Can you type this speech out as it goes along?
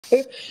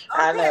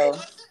I Okay. know.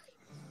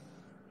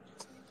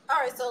 All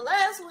right. So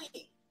last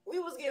week we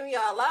was giving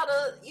y'all a lot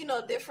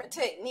of, different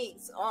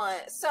techniques on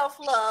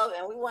self-love,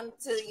 and we wanted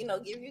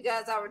to, give you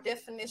guys our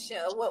definition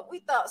of what we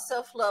thought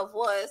self-love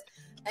was.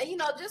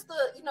 And just to,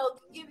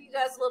 give you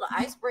guys a little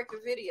icebreaker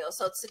video.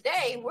 So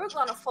today we're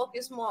gonna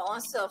focus more on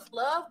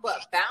self-love,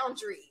 but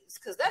boundaries,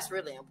 because that's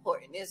really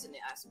important, isn't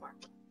it,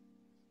 Icemark?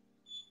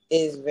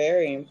 It's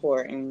very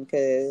important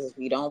because if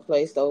you don't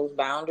place those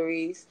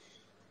boundaries,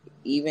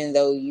 even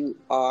though you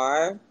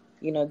are,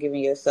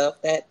 giving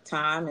yourself that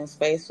time and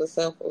space for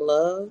self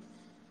love,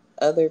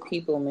 other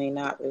people may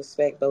not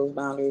respect those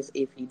boundaries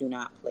if you do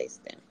not place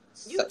them.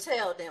 You So,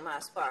 tell them I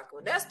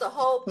sparkle. That's the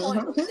whole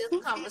point of this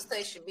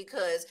conversation,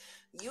 because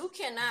you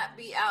cannot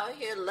be out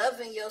here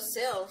loving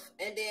yourself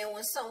and then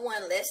when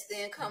someone less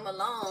than come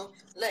along,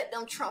 let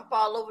them trump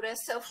all over that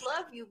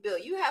self-love you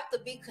built. You have to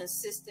be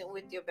consistent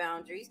with your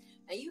boundaries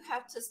and you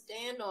have to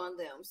stand on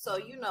them. So,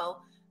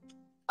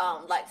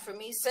 like for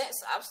me,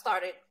 since I've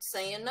started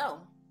saying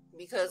no,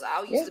 because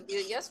I used yeah. to be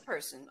a yes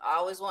person.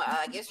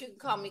 I guess you can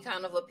call me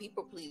kind of a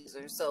people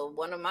pleaser. So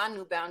one of my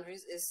new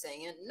boundaries is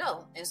saying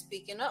no and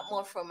speaking up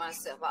more for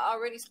myself. I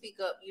already speak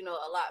up, a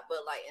lot,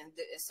 but like in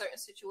certain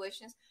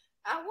situations,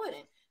 I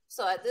wouldn't.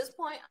 So at this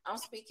point, I'm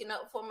speaking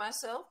up for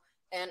myself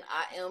and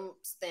I am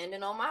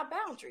standing on my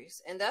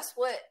boundaries. And that's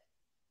what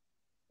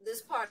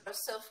this part of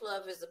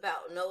self-love is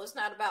about. No, it's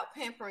not about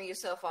pampering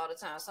yourself all the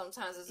time.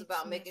 Sometimes it's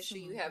about making sure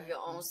you have your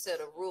own set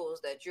of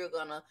rules that you're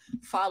gonna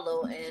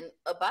follow and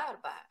abide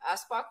by.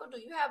 Sparkle, do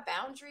you have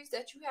boundaries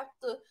that you have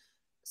to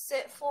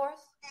set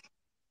forth?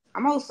 I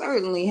most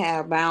certainly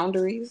have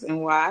boundaries.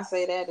 And why I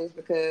say that is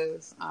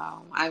because I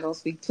ain't going to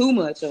speak too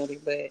much on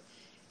it, but,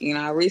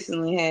 I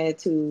recently had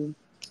to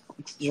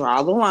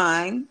draw the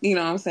line, what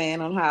I'm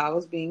saying, on how I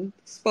was being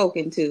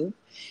spoken to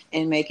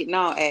and make it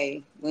known,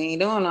 hey, we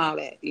ain't doing all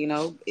that.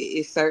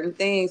 It's certain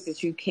things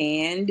that you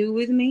can do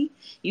with me.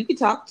 You can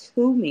talk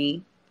to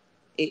me.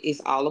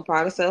 It's all a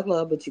part of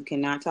self-love, but you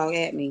cannot talk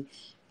at me.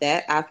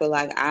 That I feel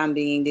like I'm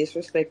being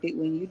disrespected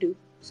when you do.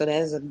 So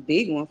that's a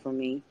big one for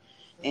me.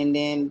 And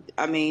then,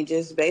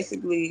 just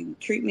basically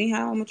treat me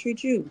how I'm going to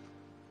treat you,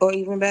 or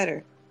even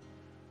better.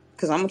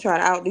 Because I'm going to try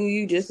to outdo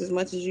you just as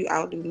much as you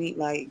outdo me.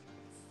 Like,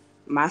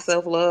 my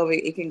self-love,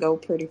 it can go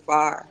pretty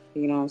far,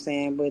 you know what I'm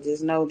saying? But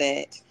just know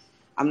that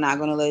I'm not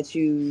going to let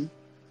you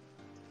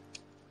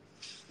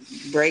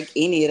break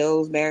any of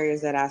those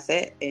barriers that I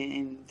set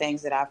and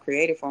things that I've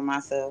created for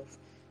myself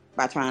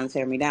by trying to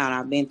tear me down.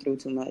 I've been through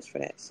too much for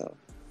that, so.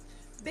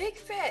 Big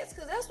facts,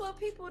 because that's what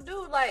people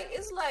do. Like,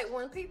 it's like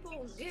when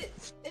people get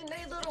in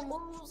their little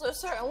moves or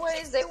certain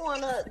ways, they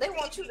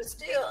want you to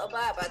still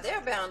abide by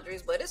their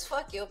boundaries, but it's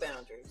fuck your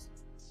boundaries.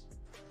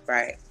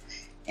 Right.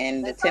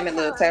 And the And timid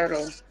little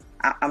turtle,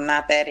 I'm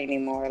not that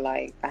anymore.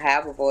 Like, I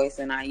have a voice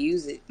and I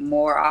use it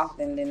more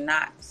often than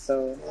not.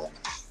 So,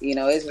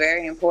 it's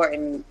very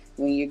important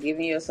when you're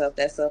giving yourself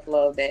that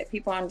self-love that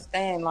people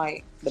understand,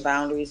 like, the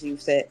boundaries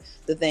you've set,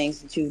 the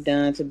things that you've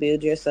done to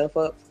build yourself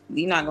up.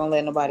 You're not going to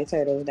let nobody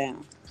tear those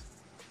down.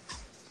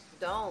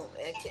 Don't.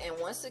 And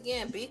once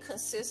again, be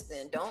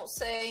consistent. Don't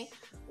say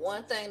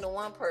one thing to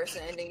one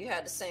person and then you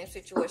have the same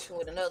situation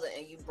with another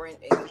and you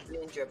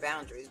bend your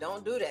boundaries.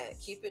 Don't do that.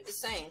 Keep it the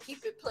same.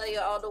 Keep it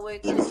player all the way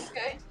through,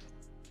 okay?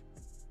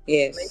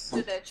 Make Yes.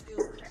 sure that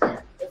you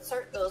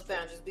assert those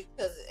boundaries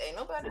because ain't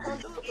nobody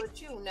gonna do it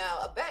but you.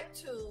 Now, back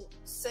to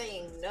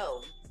saying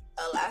no.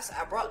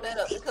 I brought that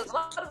up because a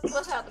lot of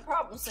us have the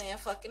problem saying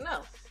fucking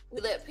no. We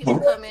let people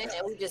come in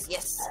and we just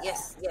yes,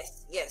 yes,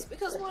 yes, yes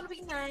because we want to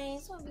be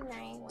nice. Want to be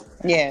nice.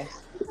 Yeah.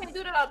 You can't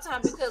do that all the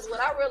time because when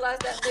I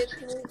realized that led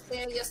to me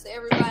saying yes to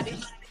everybody,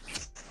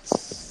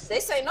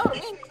 they say no to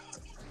me.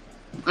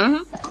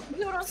 Mm-hmm. You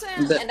know what I'm saying?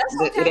 And that's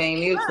It okay.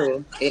 ain't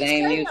mutual. It ain't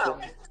Say no.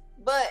 mutual.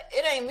 But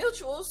it ain't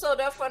mutual, so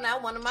therefore now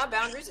one of my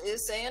boundaries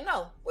is saying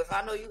no. If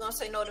I know you're gonna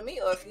say no to me,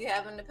 or if you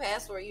have in the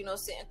past where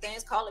certain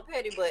things, call it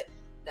petty, but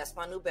that's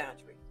my new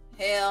boundary.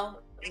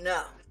 Hell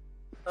no.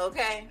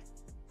 Okay.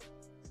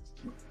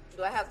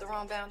 Do I have the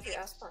wrong boundary,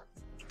 Asper?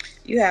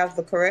 You have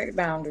the correct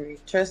boundary.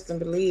 Trust and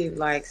believe.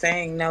 Like,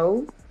 saying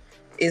no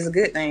is a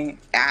good thing.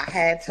 I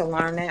had to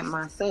learn that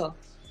myself.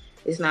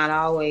 It's not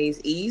always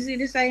easy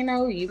to say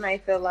no. You may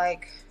feel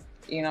like,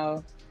 you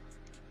know,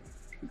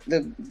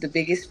 the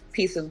biggest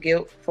piece of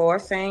guilt for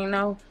saying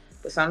no,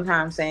 but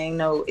sometimes saying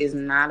no is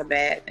not a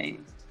bad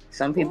thing.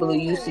 Some people are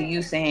used to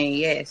you saying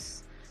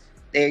yes.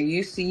 They're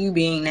used to you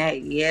being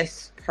that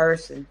yes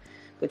person.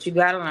 But you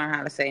got to learn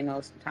how to say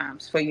no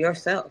sometimes for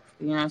yourself.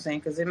 You know what I'm saying?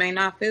 Because it may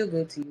not feel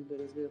good to you, but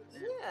it's good for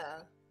them.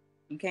 Yeah.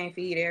 You can't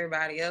feed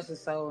everybody else's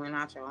soul and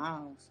not your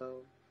own. So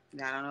you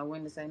got to know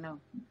when to say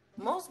no.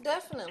 Most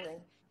definitely.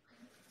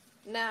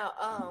 Now,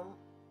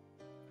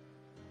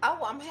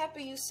 I'm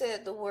happy you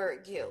said the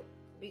word guilt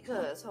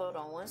because hold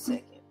on one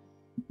second.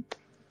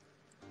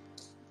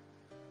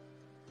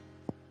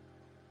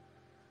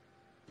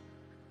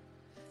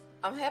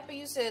 I'm happy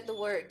you said the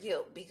word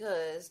guilt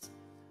because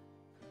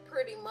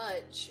pretty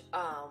much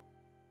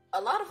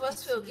a lot of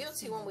us feel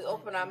guilty when we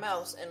open our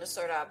mouths and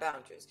assert our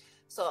boundaries.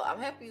 So I'm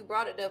happy you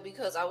brought it up,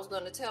 because I was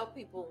going to tell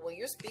people, when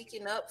you're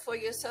speaking up for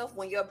yourself,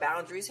 when your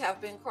boundaries have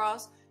been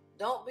crossed,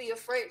 don't be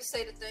afraid to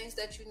say the things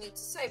that you need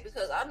to say.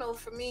 Because I know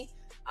for me,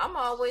 I'm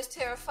always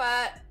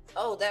terrified.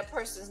 Oh, that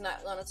person's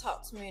not going to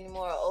talk to me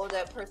anymore. Oh,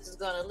 that person's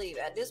going to leave.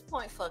 At this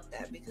point, fuck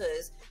that.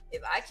 Because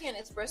if I can't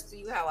express to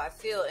you how I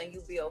feel and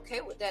you be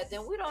okay with that,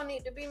 then we don't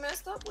need to be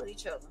messed up with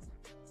each other.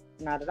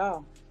 Not at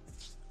all.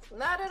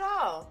 Not at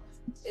all.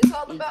 It's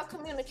all about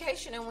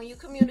communication, and when you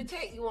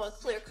communicate, you want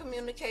clear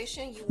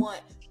communication. You want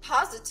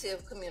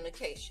positive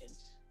communication.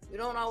 You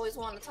don't always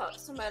want to talk to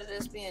somebody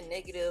that's being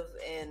negative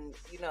and,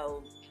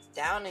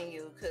 downing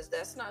you, because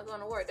that's not going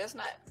to work. That's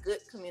not good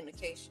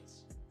communication.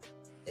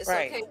 It's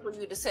Right. okay for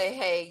you to say,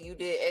 hey, you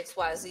did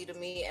XYZ to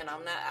me, and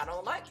I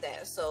don't like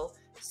that. So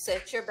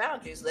set your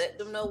boundaries. Let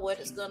them know what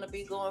it's going to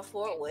be going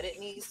forward, what it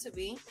needs to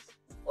be,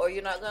 or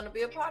you're not going to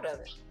be a part of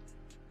it.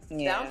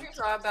 Yeah. Boundaries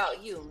are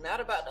about you, not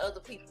about the other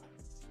people.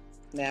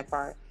 That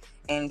part.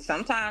 And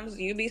sometimes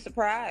you'll be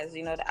surprised,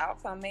 the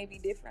outcome may be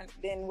different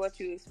than what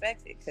you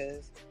expected.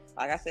 Because,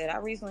 like I said, I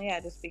recently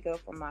had to speak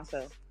up for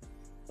myself.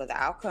 But the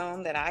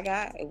outcome that I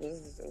got, it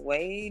was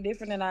way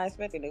different than I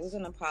expected. It was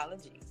an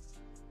apology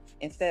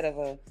instead of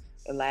a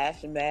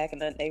lashing back.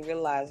 And then they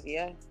realized,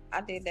 yeah,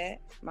 I did that.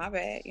 My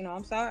bad.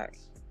 I'm sorry.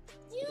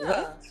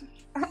 Yeah.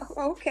 What?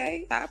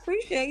 Okay. I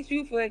appreciate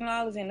you for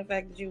acknowledging the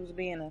fact that you was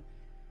being a...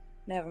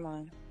 Never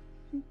mind.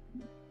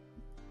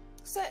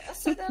 I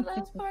said that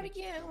last part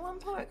again, one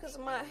part, because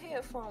my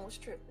headphone was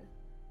tripping.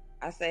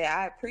 I say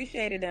I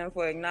appreciated them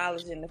for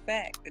acknowledging the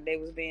fact that they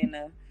was being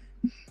a...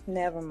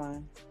 Never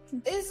mind.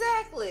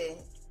 Exactly.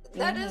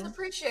 That is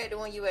appreciated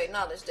when you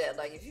acknowledge that.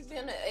 Like, if you've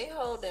been an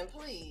a-hole, then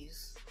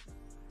please,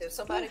 if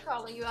somebody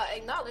calling you out,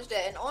 acknowledge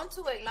that. And on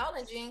to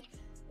acknowledging,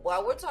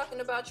 while we're talking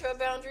about your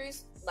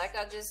boundaries, like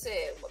I just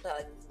said,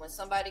 like when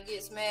somebody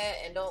gets mad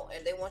and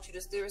they want you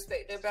to still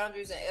respect their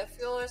boundaries and F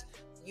yours,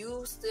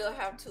 you still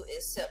have to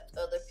accept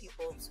other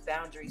people's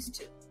boundaries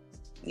too.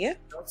 Yeah.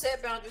 Don't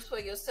set boundaries for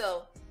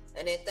yourself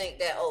and then think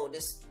that, oh,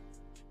 this is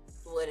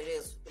what it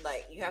is.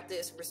 Like, you have to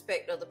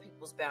respect other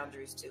people's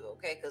boundaries too,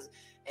 okay?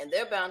 And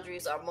their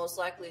boundaries are most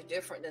likely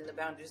different than the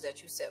boundaries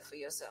that you set for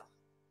yourself.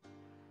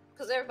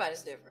 Because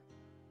everybody's different.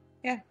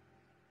 Yeah.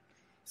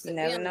 So You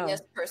never being know. a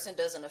yes person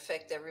doesn't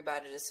affect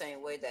everybody the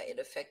same way that it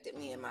affected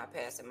me in my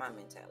past and my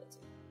mentality.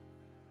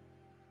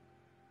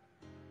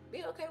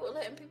 Be okay with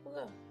letting people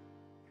go.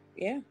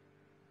 Yeah.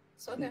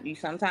 So okay. You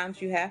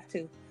sometimes you have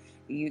to.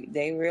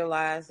 They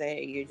realize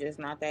that you're just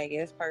not that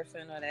yes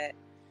person, or that,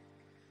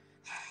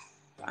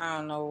 I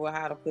don't know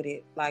how to put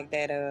it, like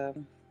that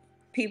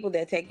people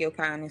that take your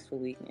kindness for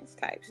weakness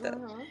type stuff.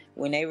 Mm-hmm.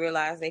 When they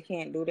realize they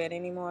can't do that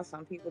anymore,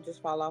 some people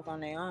just fall off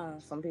on their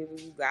own. Some people,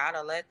 you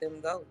gotta let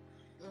them go,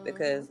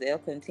 because they'll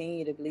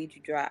continue to bleed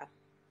you dry,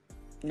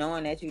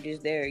 knowing that you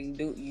just there.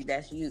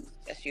 That's you.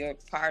 That's your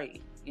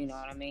party. You know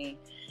what I mean?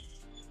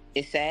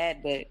 It's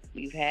sad, but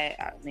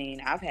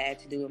I've had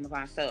to do it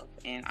myself,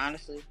 and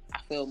honestly, I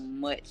feel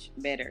much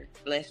better,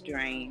 less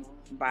drained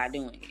by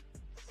doing it.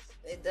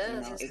 It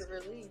does. It's a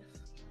relief.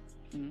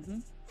 Mm-hmm.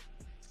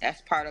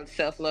 That's part of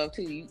self-love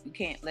too. You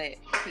can't let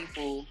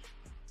people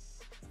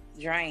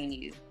drain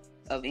you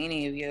of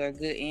any of your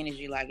good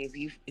energy. Like, if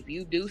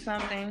you do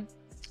something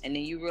and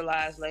then you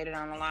realize later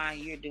down the line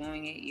you're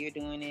doing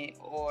it,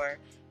 or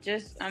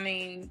just,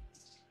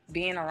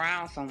 being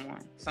around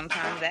someone,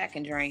 sometimes that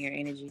can drain your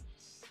energy.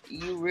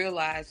 You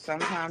realize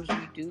sometimes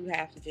you do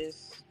have to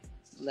just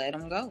let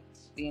them go.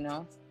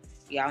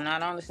 Y'all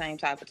not on the same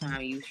type of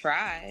time. You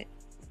tried,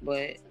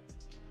 but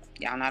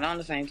y'all not on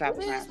the same type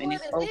of time, and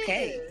it's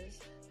okay.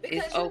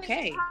 Because it's you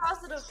okay. need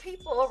positive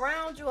people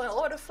around you in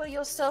order for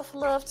your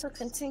self-love to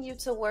continue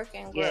to work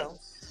and grow.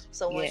 Yes.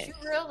 So once you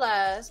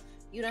realize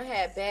you done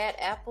had bad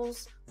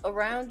apples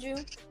around you,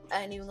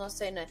 I ain't even gonna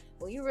say nothing.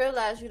 When you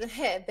realize you done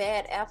had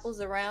bad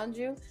apples around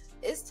you,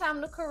 it's time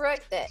to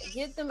correct that.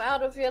 Get them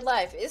out of your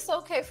life. It's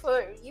okay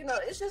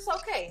it's just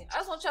okay. I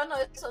just want y'all to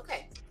know it's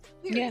okay.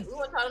 Period. Yeah. We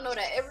want y'all to know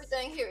that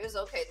everything here is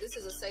okay. This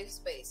is a safe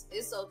space.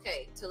 It's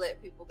okay to let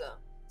people go.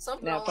 Some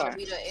people don't want to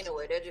be there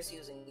anyway. They're just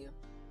using you.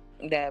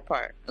 That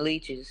part.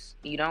 Leeches.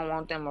 You don't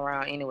want them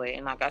around anyway.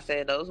 And like I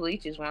said, those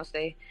leeches, once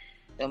they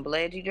done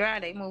bled you dry,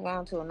 they move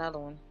on to another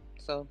one.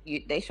 So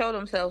they show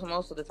themselves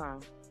most of the time.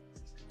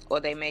 Or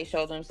they may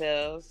show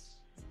themselves,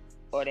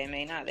 or they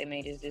may not. They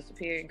may just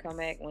disappear and come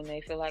back when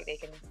they feel like they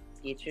can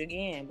get you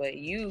again. But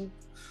you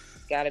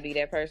got to be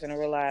that person to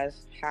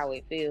realize how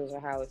it feels or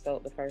how it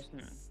felt the first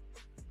time.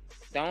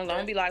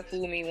 Don't be like,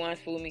 fool me once,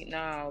 fool me.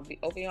 No,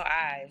 open your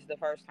eyes the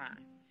first time.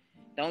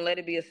 Don't let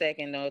it be a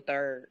second or a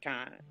third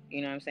time.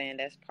 You know what I'm saying?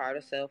 That's part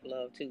of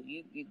self-love too.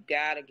 You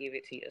gotta give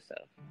it to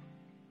yourself,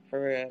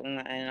 for real.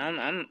 And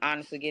I'm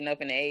honestly getting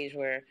up in the age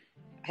where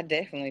I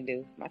definitely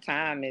do. My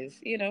time is,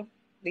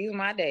 these are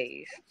my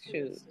days.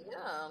 Shoot.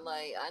 Yeah,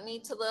 like, I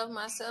need to love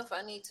myself.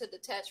 I need to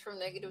detach from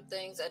negative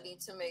things. I need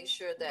to make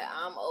sure that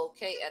I'm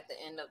okay at the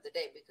end of the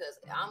day, because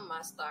I'm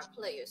my star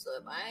player. So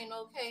if I ain't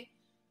okay,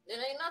 then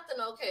ain't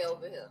nothing okay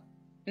over here.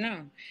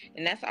 No,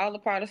 and that's all a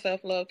part of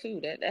self-love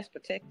too. That's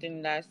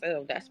protecting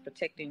thyself. That's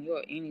protecting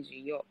your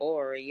energy, your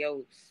aura,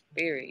 your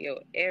spirit, your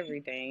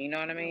everything. You know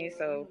what I mean?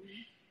 So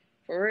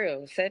for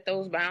real, set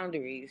those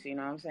boundaries. You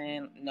know what I'm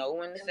saying? Know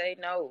when to say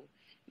no.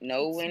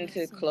 Know when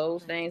to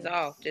close things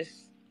off.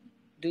 Just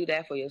do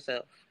that for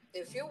yourself.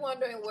 If you're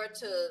wondering where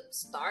to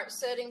start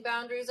setting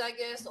boundaries, I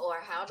guess, or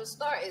how to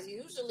start, is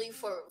usually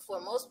for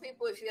most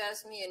people, if you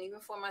ask me, and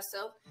even for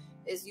myself,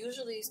 is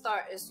usually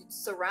is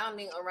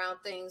surrounding around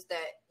things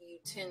that you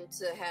tend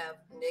to have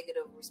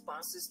negative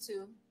responses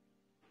to,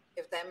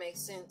 if that makes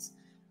sense.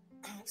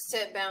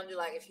 Set boundary,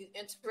 like if you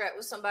interact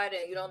with somebody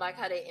and you don't like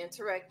how they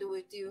interacted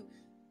with you,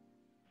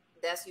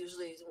 that's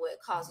usually what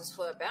causes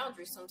for a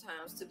boundary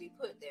sometimes to be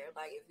put there.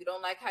 Like if you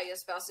don't like how your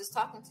spouse is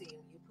talking to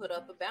you, you put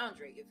up a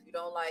boundary. If you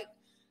don't like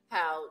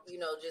how,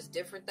 just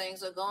different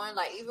things are going,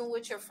 like even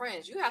with your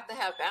friends, you have to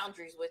have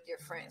boundaries with your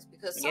friends,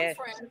 because some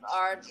friends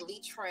are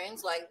leech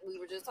friends, like we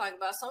were just talking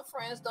about. Some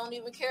friends don't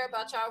even care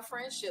about y'all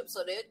friendship,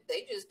 so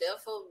they just there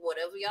for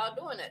whatever y'all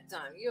doing at the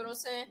time. You know what I'm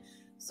saying?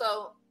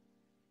 So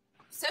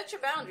set your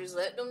boundaries.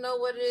 Let them know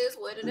what it is,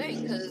 what it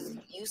ain't, because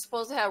you're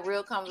supposed to have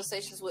real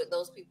conversations with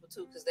those people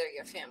too, because they're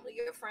your family.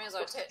 Your friends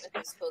are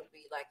technically supposed to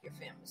be like your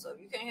family. So if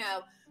you can't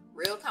have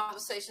real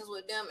conversations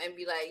with them and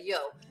be like, yo,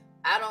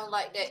 I don't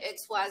like that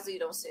XYZ,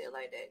 don't say it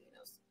like that.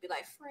 Be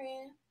like,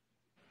 friend,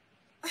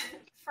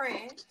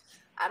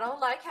 I don't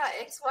like how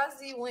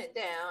XYZ went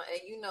down.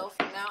 And,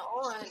 from now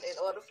on, in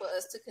order for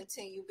us to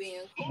continue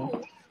being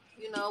cool,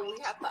 we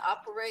have to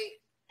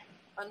operate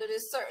under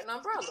this certain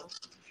umbrella.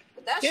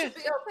 But that should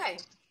be okay.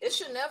 It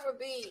should never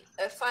be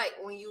a fight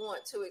when you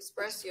want to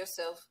express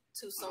yourself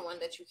to someone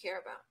that you care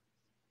about.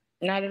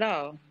 Not at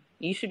all.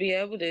 You should be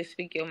able to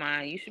speak your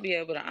mind. You should be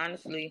able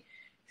to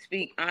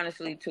speak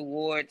honestly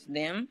towards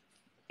them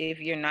if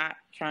you're not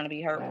trying to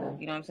be hurtful.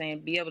 You know what I'm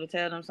saying? Be able to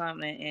tell them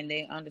something and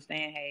they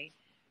understand, hey,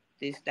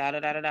 this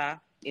da-da-da-da-da.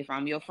 If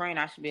I'm your friend,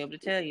 I should be able to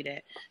tell you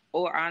that.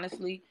 Or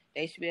honestly,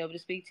 they should be able to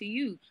speak to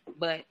you.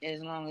 But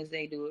as long as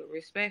they do it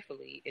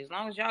respectfully, as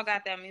long as y'all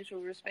got that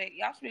mutual respect,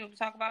 y'all should be able to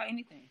talk about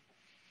anything.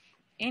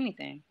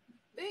 Anything.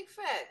 Big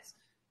facts.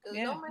 Because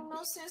it don't make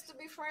no sense to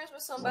be friends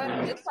with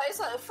somebody. It's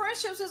like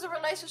friendships is a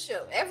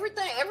relationship. Every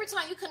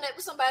time you connect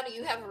with somebody,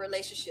 you have a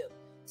relationship.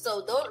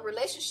 So those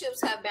relationships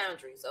have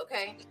boundaries,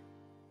 okay?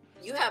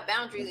 You have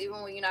boundaries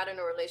even when you're not in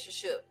a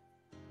relationship.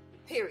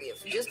 Period.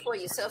 Just for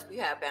yourself, you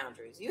have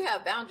boundaries. You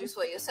have boundaries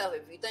for yourself.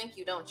 If you think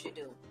you don't, you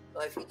do.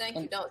 Or if you think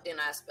you don't, then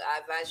I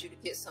advise you to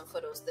get some for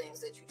those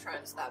things that you're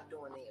trying to stop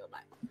doing in your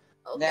life.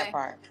 Okay. That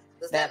part.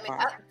 Does that make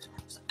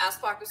I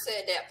Sparkle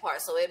said that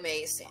part, so it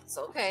made sense.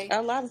 Okay.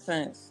 A lot of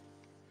sense.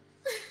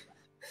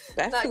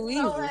 That's too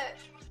easy.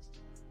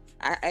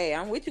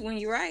 I'm with you when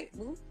you're right.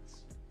 Boo.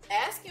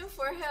 Asking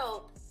for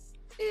help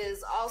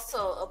is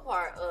also a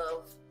part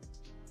of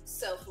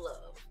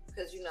self-love.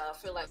 Because, I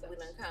feel like we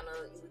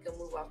can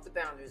move off the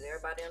boundaries.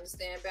 Everybody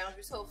understand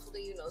boundaries,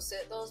 hopefully,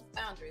 set those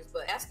boundaries.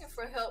 But asking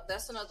for help,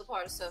 that's another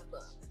part of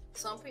self-love.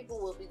 Some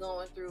people will be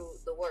going through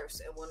the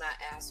worst and will not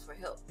ask for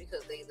help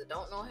because they either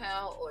don't know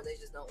how or they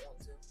just don't want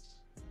to.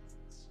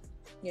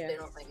 Yeah. They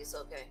don't think it's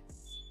okay.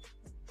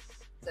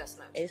 That's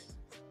not true.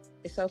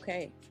 It's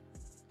okay.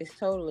 It's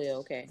totally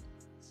okay.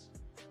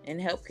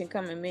 And help can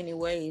come in many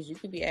ways. You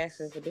could be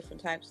asking for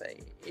different types of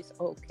it. It's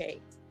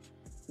okay.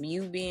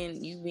 You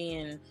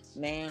being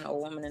man or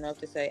woman enough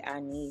to say, I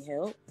need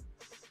help,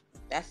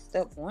 that's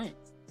step one.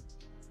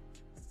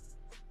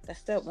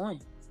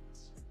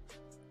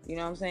 You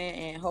know what I'm saying?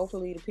 And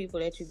hopefully the people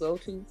that you go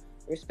to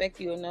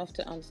respect you enough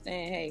to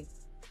understand, hey,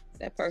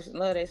 that person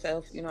love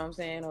themselves, you know what I'm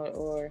saying?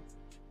 Or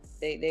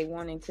they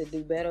wanting to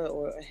do better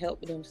or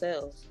help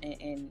themselves,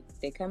 and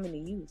they coming to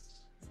you.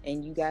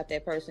 And you got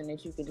that person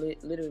that you could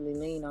literally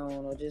lean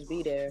on or just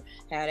be there,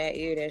 have that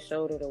ear, that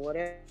shoulder, or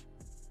whatever.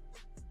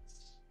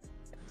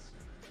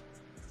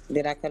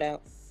 Did I cut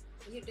out?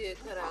 You did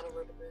cut out a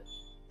little bit.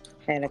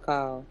 Had a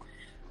call.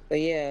 But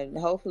yeah,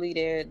 hopefully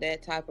they're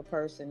that type of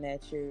person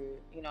that you're,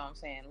 you know what I'm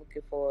saying,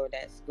 looking for,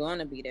 that's going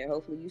to be there.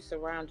 Hopefully you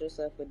surround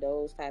yourself with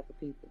those type of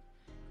people,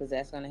 because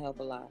that's going to help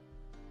a lot.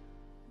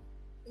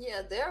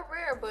 Yeah, they're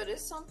rare, but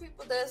it's some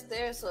people that's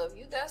there. So if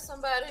you got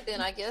somebody,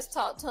 then I guess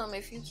talk to them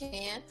if you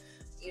can.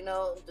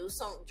 Do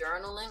some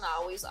journaling.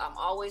 I'm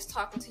always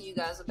talking to you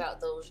guys about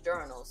those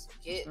journals.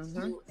 Get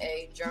you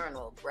a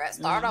journal.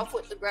 Start off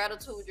with the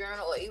gratitude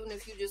journal, or even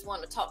if you just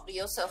want to talk to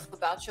yourself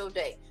about your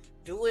day,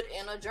 do it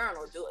in a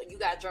journal. You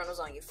got journals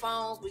on your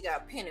phones. We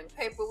got pen and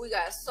paper. We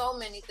got so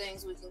many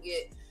things we can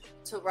get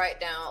to write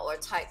down or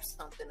type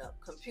something up.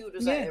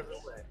 Computers are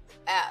everywhere.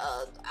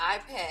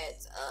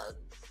 iPads,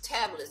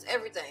 tablets,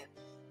 everything.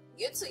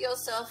 Get to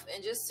yourself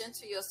and just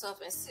center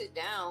yourself and sit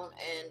down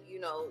and,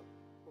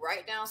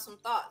 write down some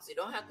thoughts. You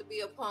don't have to be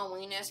a poem.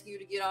 We ain't asking you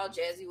to get all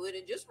jazzy with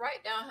it. Just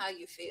write down how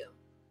you feel.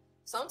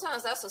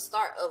 Sometimes that's a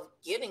start of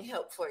getting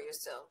help for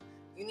yourself.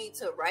 You need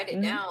to write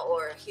it down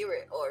or hear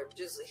it, or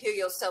just hear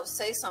yourself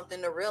say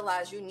something to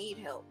realize you need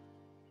help.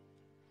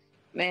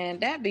 Man,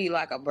 that'd be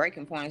like a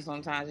breaking point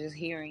sometimes, just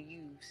hearing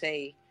you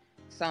say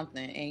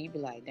something, and you be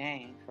like,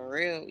 dang, for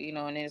real, you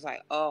know, and then it's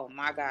like, oh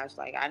my gosh,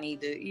 like I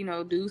need to, you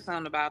know, do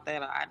something about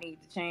that, or I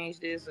need to change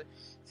this. Or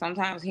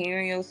sometimes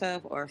hearing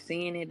yourself or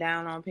seeing it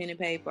down on pen and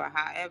paper or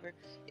however,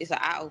 it's an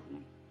eye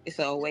opener, it's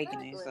an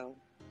awakening. Exactly. So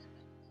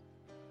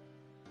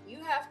you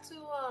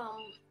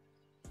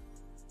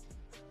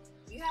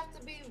have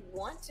to be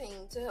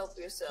wanting to help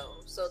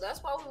yourself. So that's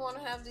why we want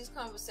to have these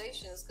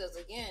conversations, because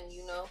again,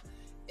 you know,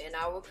 in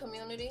our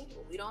community,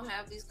 we don't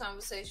have these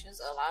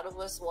conversations. A lot of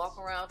us walk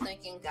around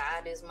thinking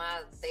God is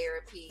my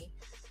therapy.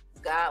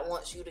 God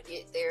wants you to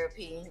get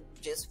therapy.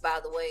 Just by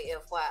the way,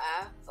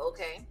 FYI,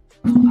 okay,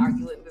 don't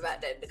argue with me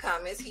about that in the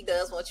comments. He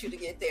does want you to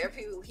get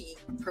therapy. He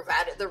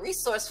provided the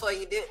resource for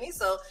you, didn't he?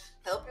 So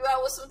help you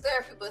out with some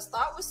therapy, but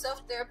start with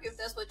self-therapy if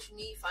that's what you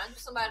need. Find you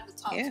somebody to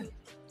talk to.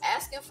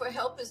 Asking for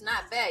help is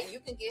not bad. You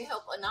can get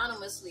help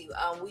anonymously.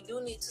 We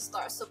do need to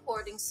start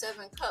supporting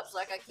 7 Cups.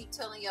 Like I keep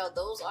telling y'all,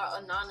 those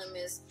are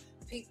anonymous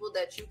people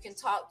that you can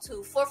talk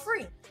to for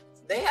free.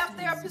 They have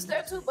therapists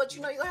there too, but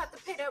you know, you'll have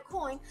to pay their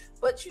coin.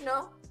 But you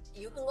know,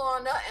 you can go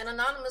on there and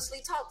anonymously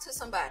talk to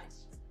somebody.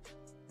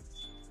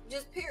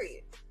 Just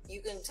period.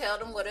 You can tell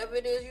them whatever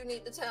it is you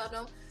need to tell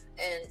them.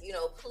 And, you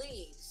know,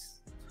 please,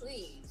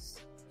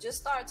 just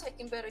start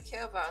taking better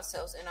care of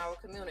ourselves in our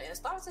community, and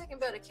start taking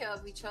better care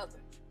of each other.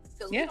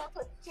 Because we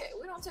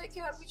don't take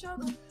care of each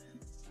other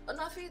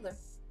enough either.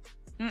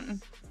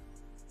 Mm-mm.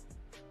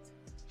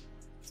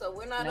 So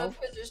we're not up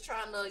here just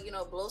trying to, you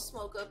know, blow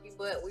smoke up your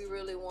butt. We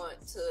really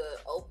want to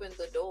open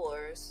the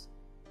doors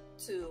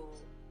to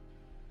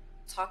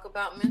talk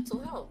about mental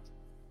health.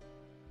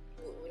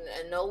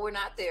 And no, we're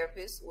not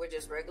therapists. We're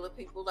just regular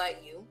people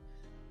like you.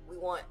 We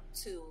want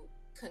to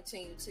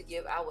continue to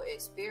give our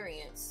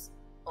experience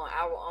on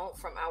our own,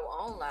 from our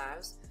own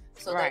lives,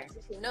 so that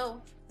you can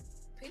know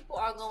people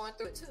are going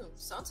through it too.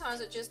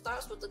 Sometimes it just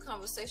starts with the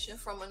conversation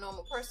from a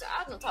normal person.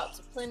 I've talked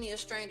to plenty of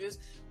strangers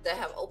that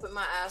have opened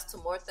my eyes to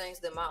more things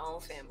than my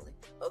own family.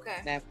 Okay,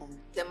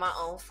 than my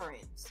own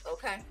friends.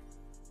 Okay,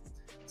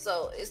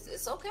 so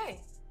it's okay.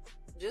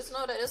 Just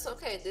know that it's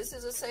okay. This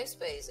is a safe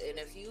space, and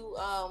if you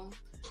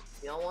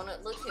don't want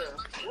to look here,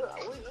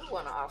 we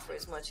want to offer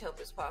as much help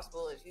as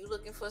possible. If you're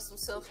looking for some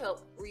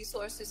self-help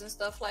resources and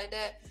stuff like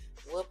that,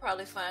 we'll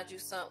probably find you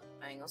some.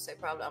 I ain't gonna say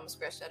probably. I'm gonna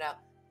scratch that out.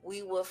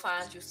 We will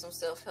find you some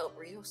self-help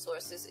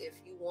resources if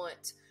you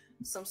want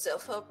some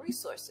self-help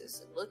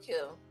resources. Look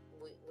here,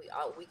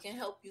 we can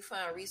help you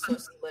find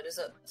resources, but it's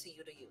up to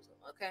you to use them.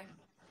 Okay.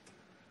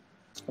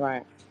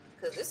 Right.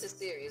 Because this is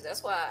serious.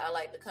 That's why I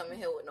like to come in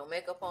here with no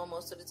makeup on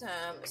most of the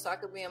time, so I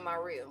could be in my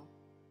real.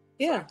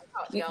 Yeah. So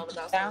talk to y'all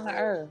about down to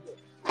earth.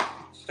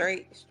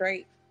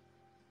 Straight.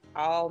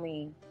 All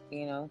me,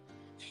 you know.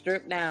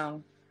 Stripped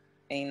down.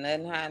 Ain't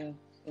nothing hiding.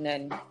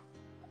 Nothing.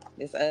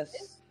 It's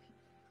us.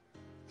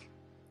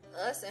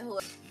 Us and who?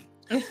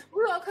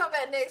 We're gonna come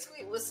back next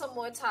week with some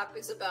more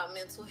topics about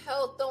mental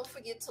health. Don't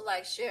forget to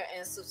like, share,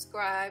 and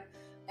subscribe.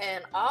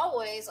 And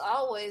always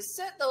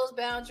set those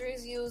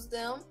boundaries. Use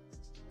them.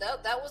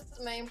 That was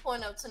the main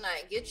point of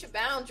tonight. Get your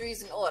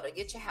boundaries in order.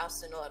 Get your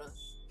house in order.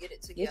 Get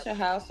it together. Get your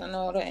house in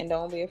order, and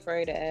don't be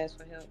afraid to ask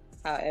for help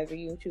however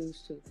you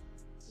choose to.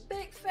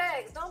 Big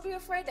facts. Don't be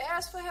afraid to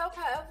ask for help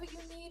however you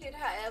need it,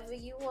 however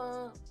you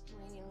want.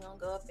 We ain't even gonna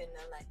go up in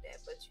there like that,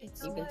 but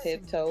you can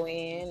tiptoe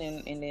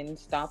in and then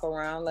stomp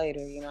around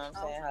later. You know what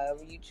I'm saying?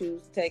 However you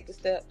choose to take the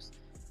steps,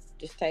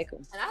 just take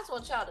them. And I just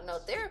want y'all to know,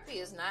 therapy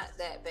is not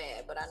that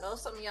bad. But I know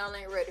some of y'all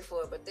ain't ready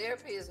for it. But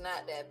therapy is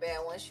not that bad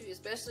once you,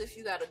 especially if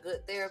you got a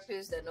good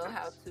therapist that know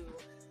how to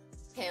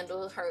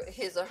handle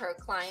his or her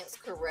clients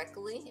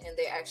correctly, and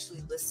they're actually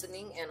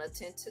listening and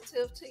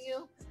attentive to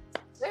you.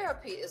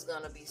 Therapy is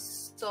going to be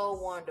so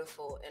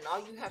wonderful, and all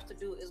you have to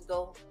do is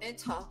go and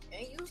talk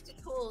and use the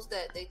tools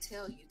that they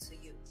tell you to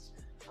use.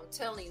 I'm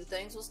telling you,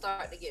 things will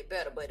start to get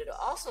better, but it'll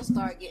also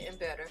start getting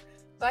better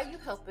by you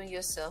helping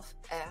yourself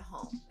at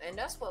home. And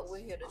that's what we're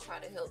here to try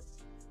to help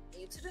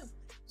you to do.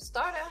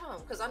 Start at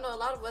home, because I know a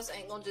lot of us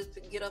ain't going to just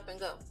get up and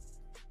go.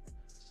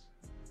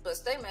 But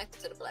stay max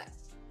to the black.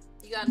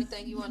 You got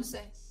anything you want to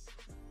say?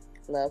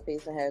 Love,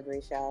 peace, and hair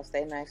grease, y'all.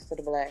 Stay max to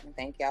the black, and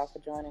thank y'all for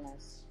joining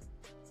us.